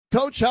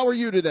Coach, how are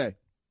you today?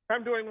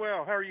 I'm doing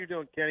well. How are you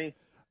doing, Kenny?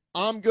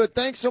 I'm good.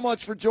 Thanks so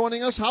much for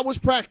joining us. How was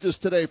practice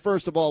today,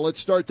 first of all?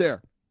 Let's start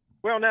there.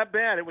 Well, not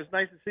bad. It was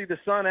nice to see the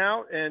sun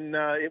out, and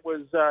it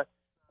was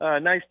a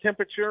nice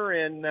temperature,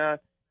 and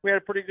we had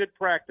a pretty good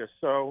practice.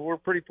 So we're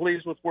pretty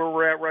pleased with where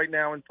we're at right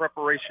now in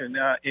preparation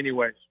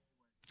anyways.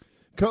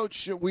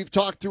 Coach, we've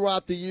talked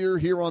throughout the year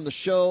here on the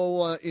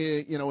show,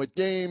 at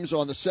games,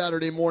 on the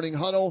Saturday morning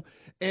huddle,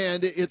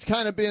 and it's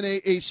kind of been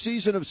a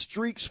season of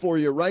streaks for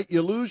you, right?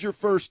 You lose your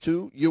first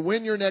two, you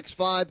win your next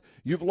five,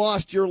 you've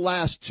lost your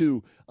last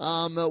two.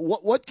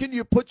 What can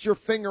you put your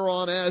finger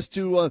on as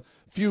to a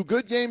few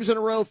good games in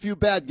a row, a few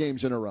bad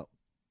games in a row?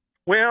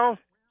 Well,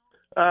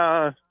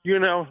 a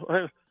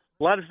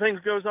lot of things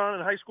goes on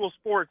in high school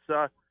sports.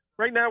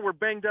 Right now we're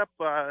banged up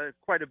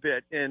quite a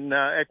bit, and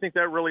I think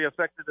that really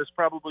affected us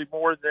probably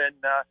more than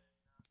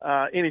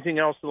anything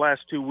else the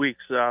last 2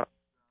 weeks.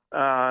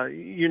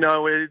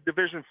 In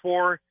Division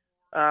IV,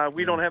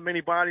 we don't have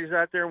many bodies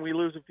out there, and we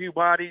lose a few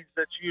bodies.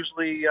 That's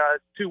usually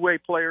two-way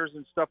players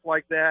and stuff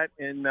like that,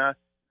 and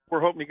we're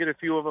hoping to get a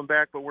few of them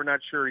back, but we're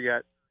not sure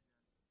yet.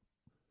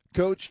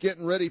 Coach,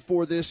 getting ready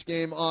for this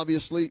game,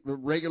 obviously,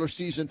 regular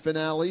season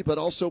finale, but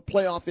also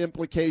playoff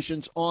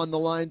implications on the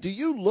line. Do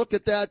you look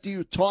at that? Do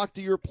you talk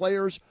to your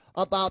players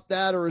about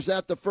that, or is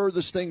that the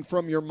furthest thing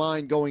from your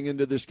mind going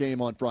into this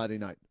game on Friday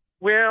night?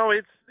 Well,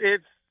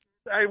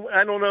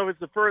 I don't know if it's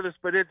the furthest,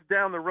 but it's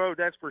down the road,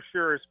 that's for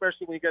sure,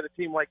 especially when you got a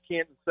team like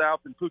Canton South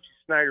and Poochie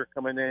Snyder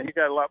coming in. You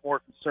got a lot more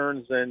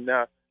concerns than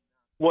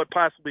what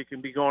possibly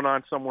can be going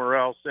on somewhere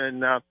else.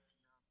 And,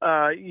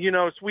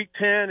 it's Week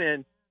 10,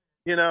 and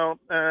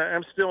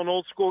I'm still an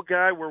old school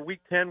guy where Week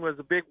 10 was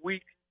a big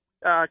week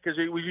because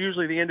it was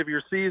usually the end of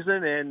your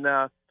season. And,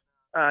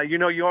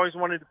 you always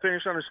wanted to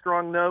finish on a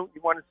strong note.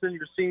 You wanted to send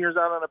your seniors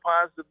out on a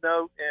positive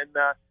note. And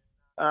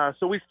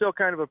so we still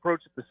kind of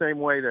approach it the same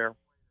way there.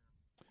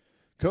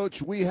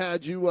 Coach, we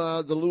had you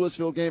the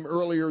Louisville game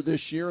earlier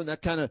this year, and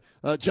that kind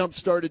of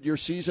jump-started your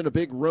season, a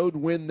big road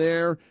win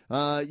there.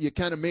 You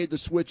kind of made the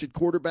switch at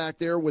quarterback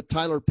there with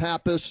Tyler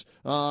Pappas.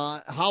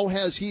 How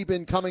has he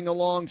been coming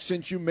along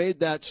since you made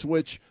that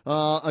switch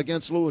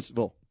against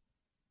Louisville?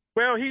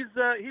 Well, he's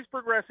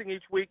progressing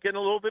each week, getting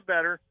a little bit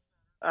better.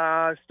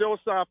 Still a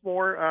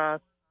sophomore,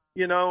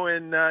 he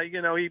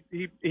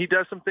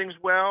does some things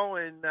well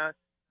and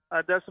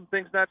does some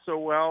things not so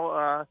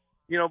well.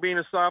 Being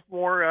a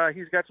sophomore,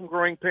 he's got some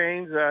growing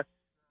pains.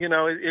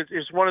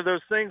 It's one of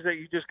those things that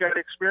you just got to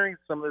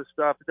experience some of this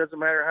stuff. It doesn't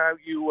matter how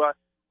you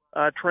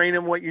train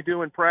him, what you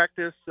do in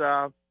practice.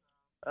 They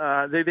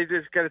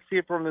just got to see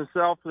it for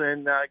themselves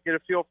and get a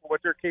feel for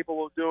what they're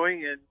capable of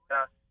doing. And,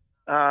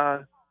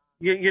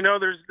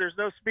 there's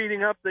no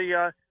speeding up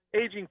the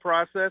aging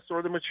process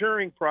or the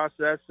maturing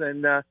process,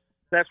 and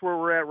that's where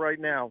we're at right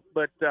now.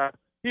 But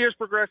he is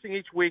progressing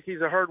each week.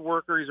 He's a hard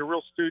worker. He's a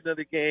real student of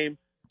the game.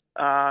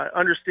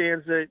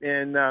 Understands it,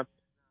 and it's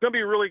going to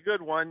be a really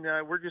good one.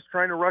 We're just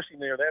trying to rush him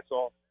there, that's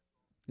all.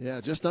 Yeah,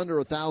 just under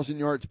 1,000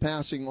 yards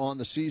passing on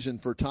the season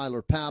for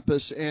Tyler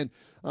Pappas. And,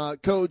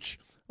 Coach,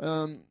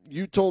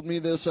 you told me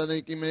this, I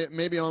think,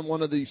 maybe on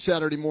one of the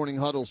Saturday morning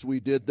huddles we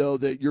did, though,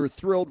 that you're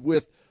thrilled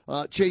with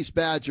Chase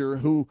Badger,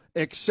 who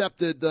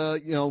accepted,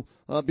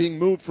 being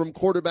moved from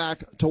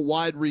quarterback to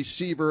wide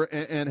receiver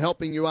and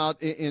helping you out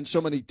in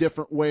so many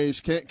different ways.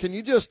 Can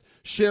you just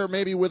share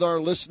maybe with our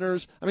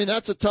listeners? I mean,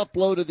 that's a tough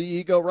blow to the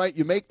ego, right?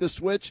 You make the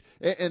switch,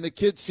 and the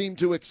kid seemed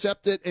to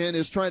accept it and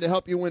is trying to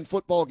help you win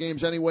football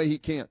games any way he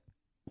can.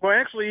 Well,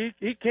 actually,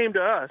 he came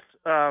to us.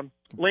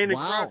 Landon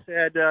Cross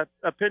had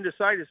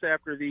appendicitis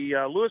after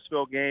the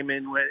Louisville game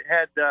and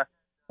had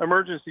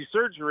emergency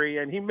surgery,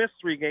 and he missed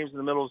 3 games in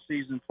the middle of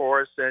the season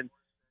for us.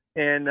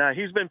 And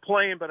he's been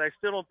playing, but I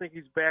still don't think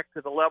he's back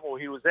to the level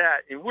he was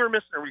at. And we're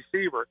missing a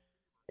receiver.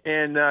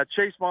 And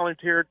Chase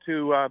volunteered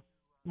to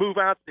move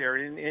out there.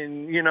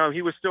 And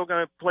he was still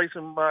going to play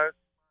some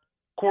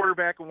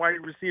quarterback and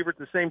wide receiver at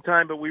the same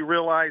time, but we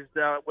realized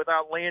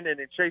without Landon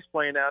and Chase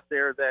playing out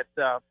there that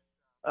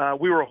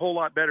we were a whole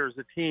lot better as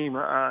a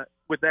team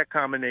with that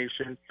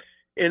combination.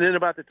 And then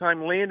about the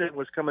time Landon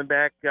was coming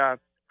back,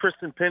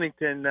 Tristan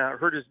Pennington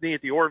hurt his knee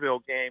at the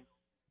Orville game,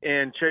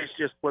 and Chase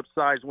just flipped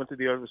sides, went to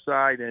the other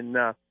side, and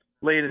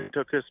Landon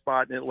took his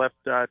spot, and it left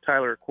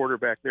Tyler at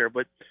quarterback there.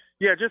 But,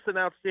 yeah, just an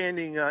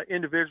outstanding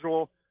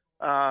individual,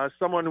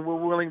 someone who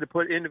we're willing to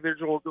put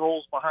individual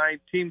goals behind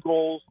team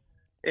goals.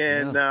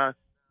 And, those are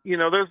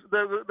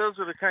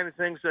the kind of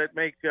things that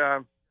make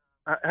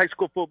high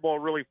school football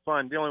really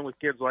fun, dealing with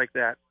kids like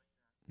that.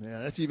 Yeah,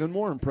 that's even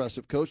more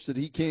impressive, Coach, that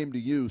he came to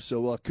you.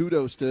 So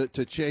kudos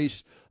to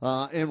Chase.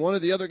 And one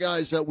of the other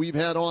guys that we've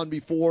had on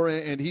before,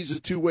 and he's a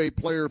two-way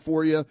player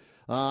for you.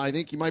 I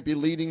think he might be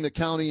leading the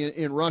county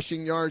in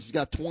rushing yards. He's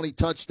got 20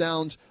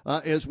 touchdowns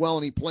as well,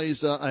 and he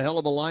plays a hell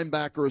of a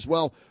linebacker as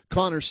well.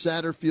 Connor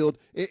Satterfield.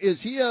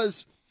 Is he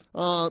as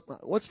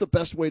what's the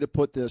best way to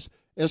put this?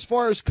 As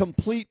far as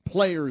complete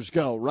players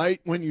go,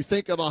 right, when you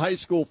think of a high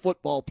school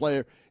football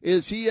player,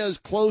 is he as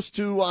close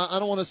to, I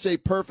don't want to say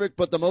perfect,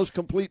 but the most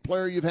complete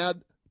player you've had?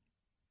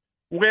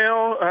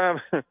 Well,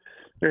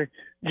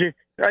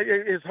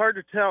 It's hard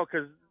to tell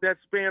because that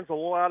spans a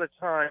lot of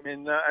time,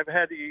 and I've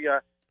had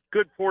the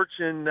good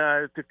fortune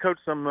to coach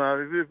some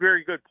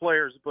very good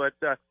players, but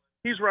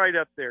he's right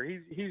up there.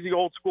 He's the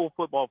old school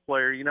football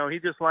player. He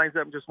just lines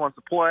up and just wants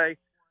to play.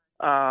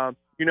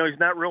 He's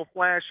not real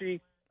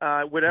flashy,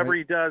 whatever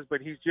he does,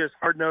 but he's just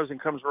hard-nosed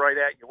and comes right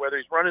at you, whether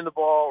he's running the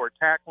ball or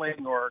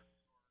tackling or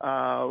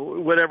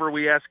whatever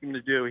we ask him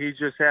to do. He's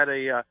just had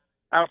a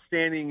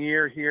outstanding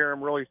year here.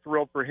 I'm really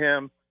thrilled for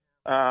him.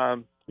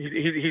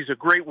 He's a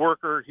great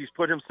worker. He's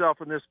put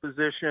himself in this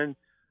position.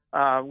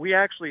 We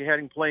actually had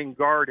him playing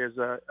guard as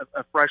a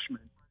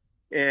freshman,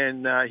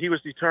 and he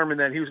was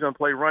determined that he was going to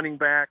play running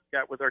back,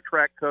 got with our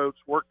track coach,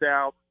 worked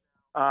out,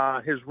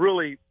 has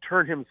really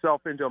turned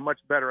himself into a much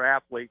better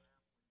athlete,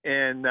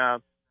 and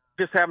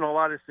just having a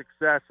lot of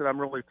success, and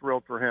I'm really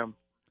thrilled for him.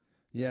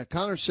 Yeah,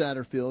 Connor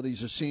Satterfield,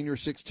 he's a senior,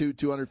 6'2",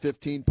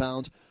 215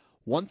 pounds,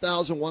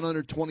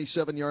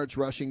 1,127 yards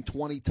rushing,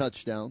 20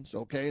 touchdowns,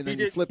 okay? And then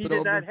you flip it over.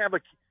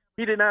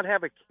 He did not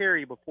have a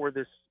carry before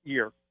this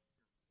year.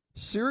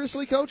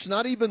 Seriously, Coach?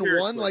 Not even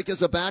one, like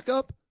as a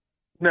backup?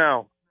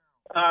 No.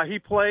 He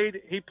played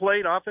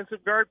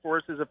offensive guard for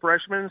us as a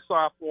freshman and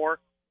sophomore.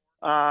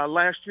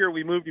 Last year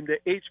we moved him to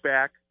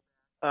H-back,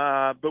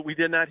 but we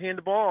did not hand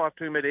the ball off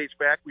to him at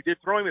H-back. We did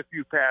throw him a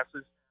few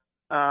passes,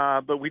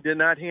 but we did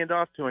not hand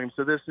off to him.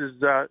 So this is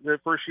the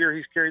first year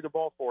he's carried the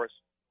ball for us.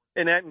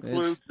 And that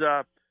includes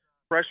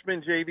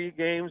freshman JV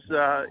games,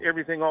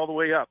 everything all the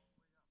way up.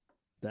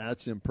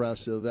 That's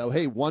impressive.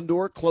 Hey, one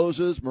door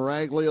closes,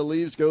 Maraglia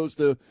leaves, goes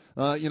to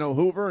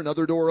Hoover,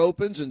 another door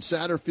opens, and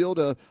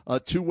Satterfield a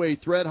two-way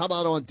threat. How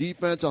about on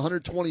defense?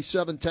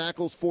 127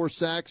 tackles, 4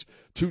 sacks,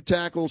 2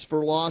 tackles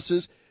for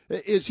losses.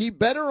 Is he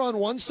better on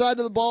one side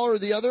of the ball or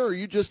the other, or are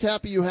you just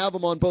happy you have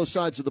him on both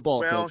sides of the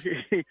ball, Well, Coach?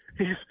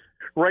 he's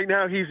right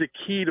now he's a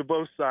key to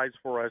both sides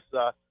for us.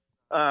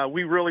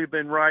 We really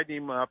been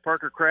riding him.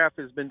 Parker Kraft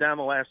has been down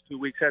the last 2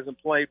 weeks,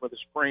 hasn't played with a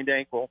sprained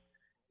ankle,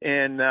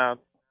 and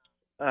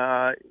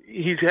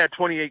he's had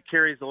 28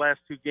 carries the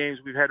last 2 games.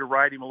 We've had to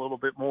ride him a little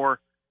bit more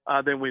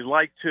than we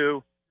like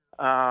to.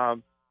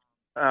 And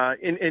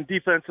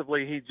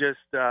defensively, he just,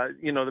 the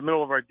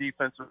middle of our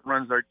defense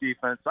runs our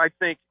defense. I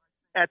think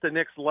at the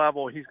next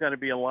level, he's going to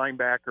be a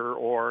linebacker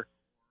or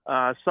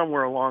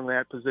somewhere along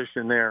that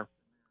position there.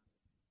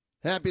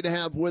 Happy to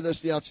have with us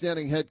the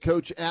outstanding head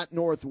coach at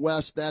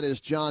Northwest. That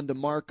is John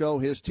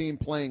Demarco. His team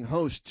playing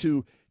host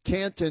to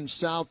Canton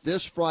South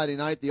this Friday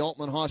night. The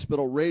Aultman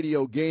Hospital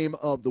radio game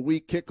of the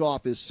week.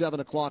 Kickoff is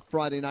 7 o'clock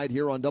Friday night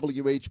here on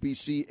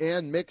WHBC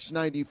and Mix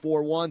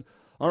 94.1.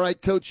 All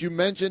right, Coach, you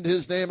mentioned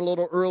his name a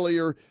little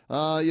earlier,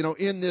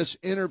 in this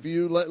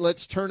interview.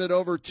 Let's turn it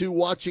over to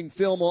watching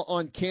film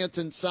on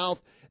Canton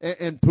South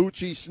and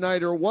Poochie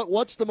Snyder.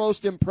 What's the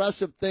most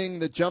impressive thing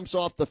that jumps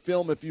off the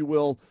film, if you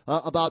will,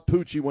 about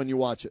Poochie when you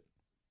watch it?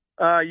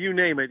 You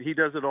name it. He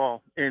does it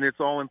all, and it's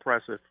all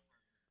impressive.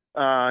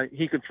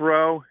 He could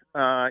throw.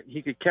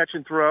 He could catch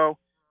and throw.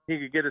 He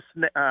could get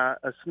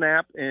a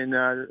snap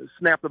and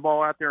snap the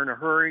ball out there in a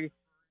hurry.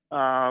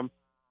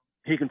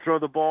 He can throw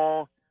the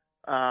ball,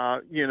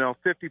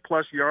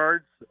 50-plus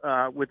yards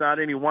without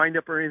any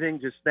windup or anything,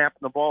 just snapping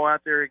the ball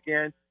out there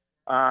again.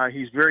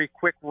 He's very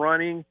quick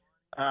running.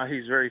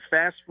 He's very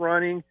fast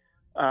running.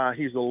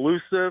 He's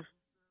elusive.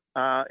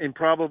 And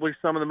probably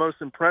some of the most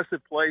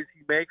impressive plays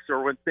he makes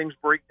are when things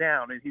break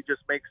down, and he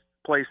just makes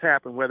plays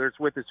happen, whether it's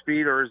with his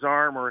feet or his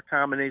arm or a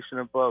combination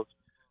of both.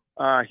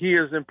 He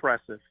is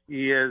impressive.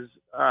 He is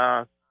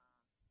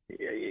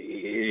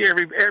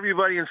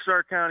everybody in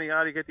Stark County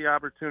ought to get the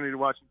opportunity to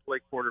watch him play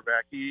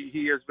quarterback.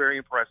 He is very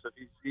impressive.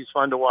 He's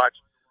fun to watch.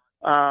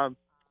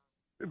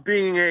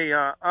 Being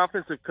a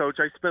offensive coach,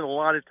 I spend a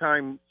lot of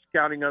time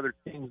scouting other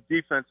teams'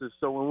 defenses.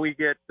 So when we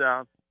get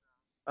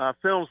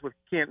films with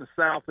Canton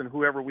South and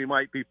whoever we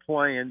might be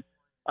playing,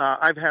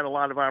 I've had a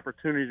lot of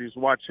opportunities to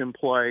watch him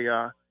play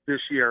this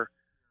year,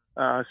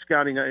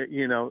 scouting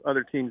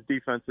other teams'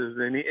 defenses,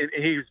 and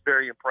he's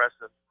very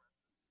impressive.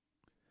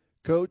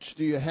 Coach,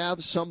 do you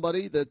have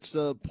somebody that's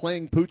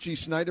playing Poochie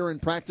Snyder in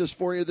practice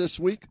for you this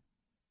week?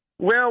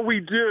 Well, we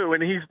do,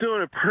 and he's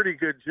doing a pretty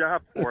good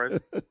job for us.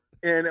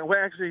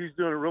 Actually, he's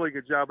doing a really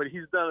good job, but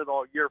he's done it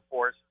all year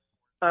for us.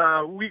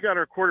 We got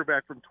our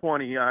quarterback from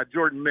 20,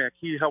 Jordan Mick.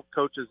 He helped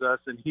coaches us,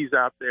 and he's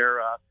out there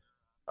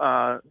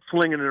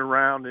slinging it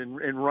around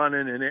and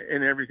running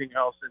and everything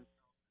else.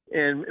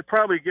 And it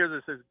probably gives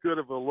us as good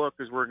of a look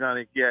as we're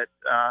going to get.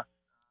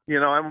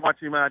 I'm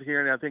watching him out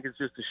here, and I think it's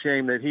just a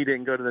shame that he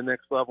didn't go to the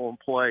next level and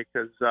play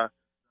because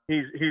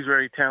he's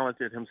very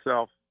talented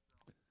himself.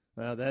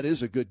 That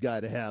is a good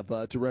guy to have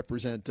to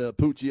represent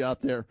Poochie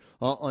out there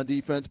on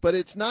defense. But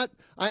it's not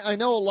 – I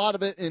know a lot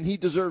of it, and he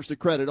deserves the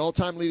credit.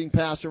 All-time leading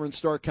passer in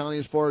Stark County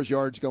as far as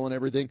yards go and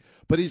everything.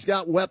 But he's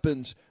got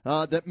weapons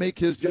that make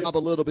his job a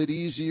little bit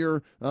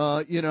easier,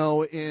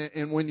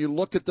 and when you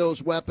look at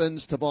those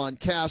weapons, Tavon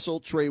Castle,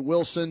 Trey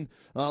Wilson,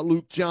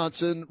 Luke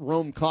Johnson,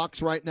 Rome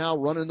Cox right now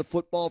running the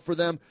football for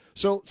them.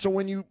 So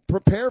when you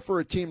prepare for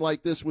a team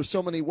like this with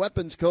so many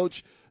weapons,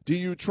 Coach, Do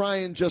you try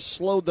and just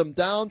slow them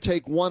down,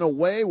 take one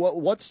away?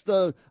 What's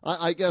the,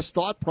 I guess,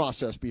 thought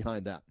process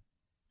behind that?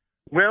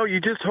 Well,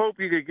 you just hope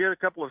you could get a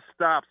couple of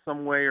stops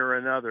some way or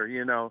another,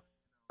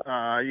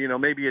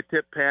 maybe a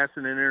tip pass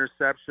and an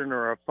interception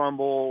or a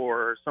fumble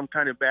or some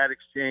kind of bad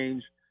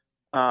exchange.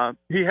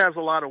 He has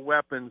a lot of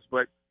weapons,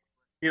 but,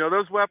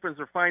 those weapons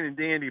are fine and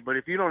dandy, but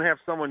if you don't have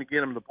someone to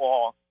get him the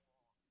ball,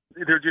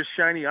 they're just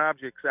shiny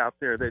objects out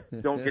there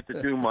that don't get to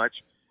do much.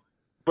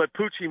 But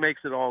Pucci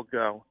makes it all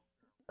go.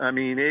 I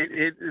mean,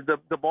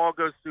 the ball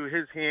goes through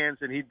his hands,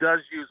 and he does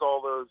use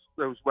all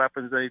those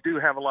weapons, and they do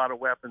have a lot of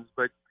weapons,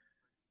 but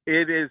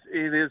it is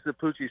the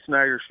Pucci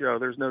Snyder show.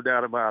 There's no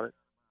doubt about it.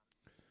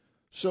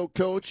 So,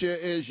 Coach,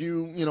 as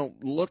you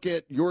look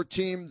at your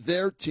team,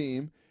 their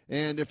team,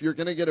 and if you're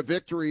going to get a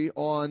victory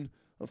on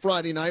a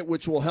Friday night,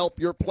 which will help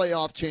your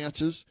playoff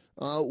chances,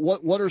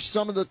 what are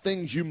some of the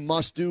things you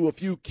must do, a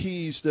few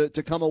keys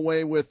to come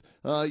away with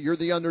you're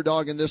the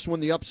underdog in this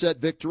one, the upset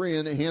victory,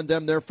 and hand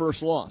them their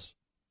first loss?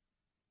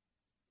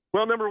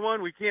 Well, number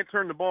one, we can't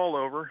turn the ball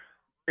over.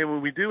 And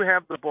when we do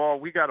have the ball,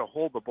 we got to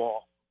hold the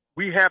ball.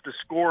 We have to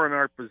score in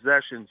our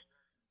possessions.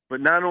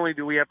 But not only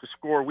do we have to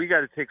score, we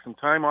got to take some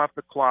time off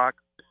the clock.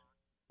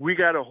 We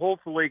got to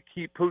hopefully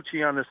keep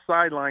Pucci on the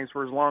sidelines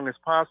for as long as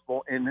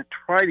possible and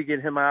try to get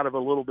him out of a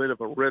little bit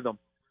of a rhythm.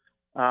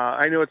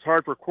 I know it's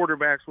hard for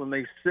quarterbacks when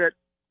they sit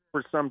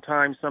for some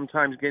time,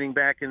 sometimes getting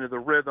back into the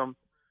rhythm.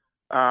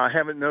 I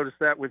haven't noticed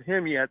that with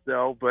him yet,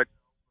 though. But,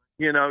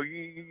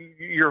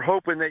 you're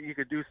hoping that you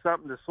could do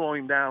something to slow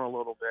him down a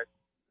little bit.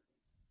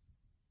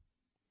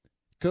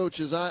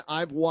 Coaches,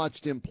 I've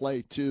watched him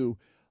play, too.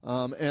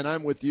 And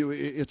I'm with you.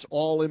 It's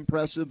all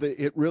impressive.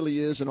 It really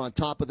is. And on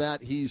top of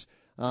that, he's,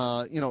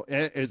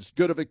 as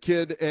good of a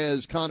kid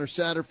as Connor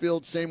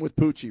Satterfield. Same with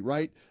Pucci,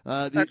 right?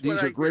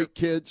 These are great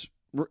kids,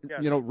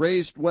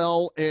 raised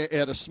well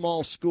at a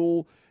small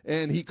school.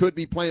 And he could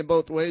be playing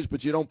both ways,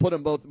 but you don't put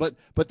him both.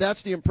 But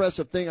that's the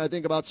impressive thing, I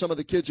think, about some of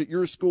the kids at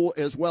your school,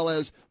 as well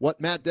as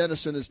what Matt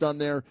Dennison has done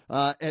there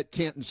at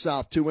Canton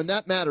South, too. And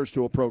that matters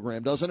to a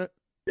program, doesn't it?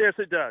 Yes,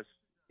 it does.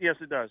 Yes,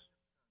 it does.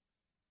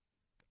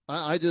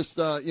 I just,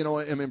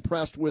 am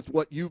impressed with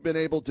what you've been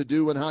able to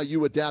do and how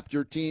you adapt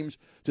your teams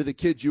to the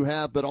kids you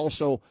have, but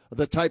also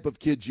the type of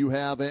kids you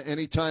have.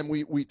 Anytime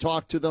we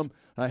talk to them,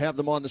 have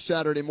them on the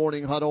Saturday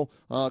morning huddle,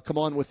 come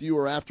on with you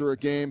or after a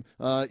game,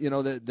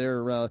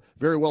 they're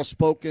very well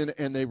spoken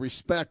and they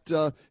respect,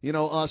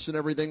 us and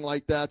everything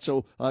like that.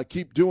 So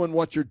keep doing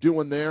what you're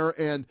doing there.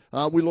 And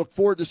we look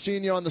forward to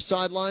seeing you on the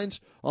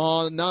sidelines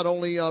on not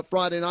only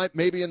Friday night,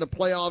 maybe in the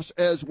playoffs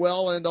as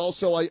well. And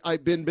also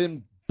I've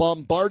been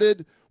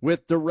bombarded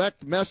with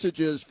direct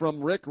messages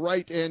from Rick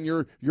Wright and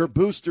your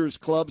Boosters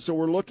Club. So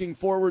we're looking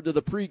forward to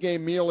the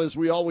pregame meal, as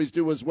we always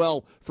do as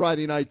well,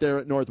 Friday night there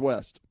at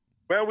Northwest.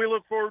 Well, we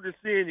look forward to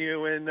seeing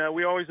you, and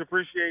we always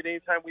appreciate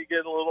anytime we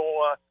get a little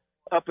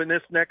up in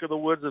this neck of the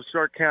woods of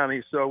Stark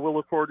County. So we'll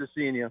look forward to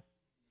seeing you.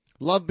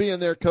 Love being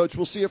there, Coach.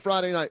 We'll see you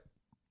Friday night.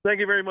 Thank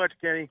you very much,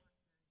 Kenny.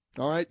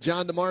 All right,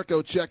 John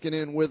Demarco checking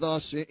in with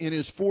us in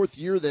his fourth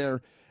year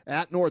there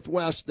at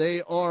Northwest.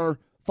 They are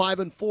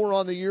 5-4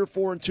 on the year,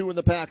 4-2 in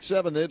the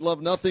Pac-7. They'd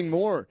love nothing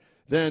more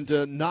than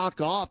to knock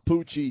off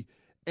Pucci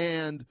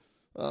and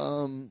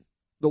the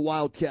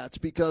Wildcats,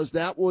 because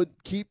that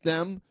would keep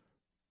them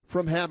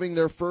from having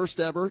their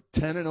first ever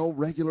 10-0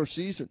 regular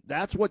season.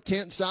 That's what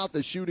Canton South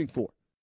is shooting for.